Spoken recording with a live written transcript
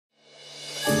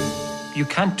You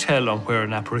can't tell on where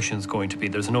an apparition is going to be.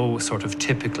 There's no sort of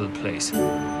typical place.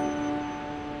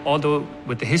 Although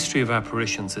with the history of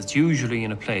apparitions, it's usually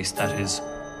in a place that is,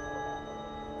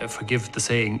 forgive the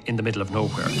saying, in the middle of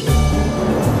nowhere.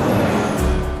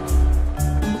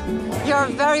 You're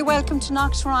very welcome to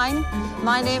Marian Shrine.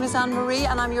 My name is Anne-Marie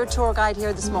and I'm your tour guide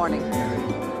here this morning.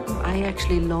 I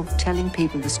actually love telling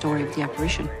people the story of the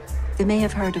apparition. They may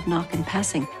have heard of Knock in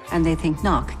passing and they think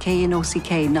Knock,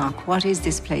 K-N-O-C-K, Knock. What is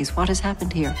this place? What has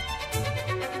happened here?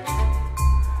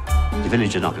 The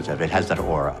village of Knock itself, it has that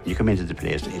aura. You come into the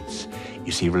place,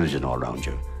 you see religion all around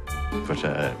you. But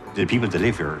the people that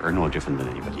live here are no different than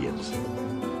anybody else.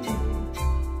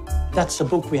 That's the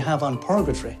book we have on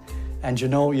purgatory. And you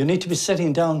know, you need to be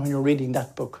sitting down when you're reading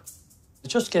that book. It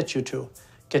just gets you to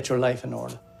get your life in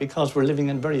order, because we're living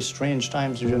in very strange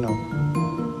times, as you know.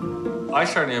 I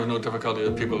certainly have no difficulty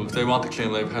with people. If they want to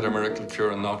claim they've had a miracle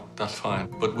cure and not, that's fine.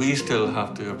 But we still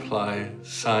have to apply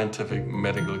scientific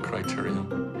medical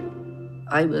criterion.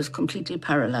 I was completely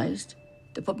paralysed.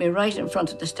 They put me right in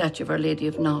front of the statue of Our Lady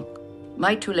of Knock.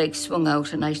 My two legs swung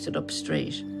out and I stood up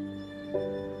straight.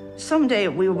 Someday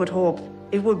we would hope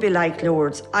it would be like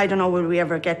Lourdes. I don't know, will we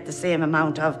ever get the same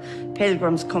amount of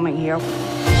pilgrims coming here?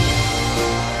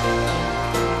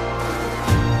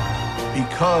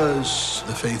 Because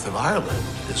the faith of Ireland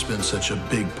has been such a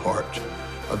big part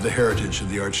of the heritage of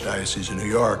the Archdiocese of New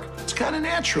York, it's kind of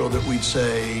natural that we'd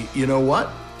say, you know what?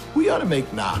 We ought to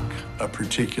make Knock a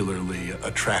particularly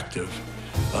attractive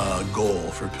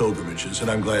goal for pilgrimages, and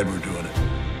I'm glad we're doing it.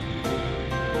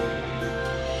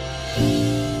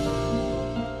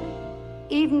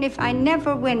 Even if I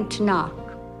never went to Knock,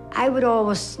 I would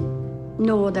always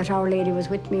know that Our Lady was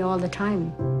with me all the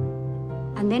time.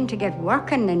 And then to get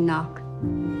working in Knock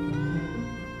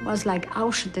was like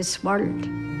out of this world.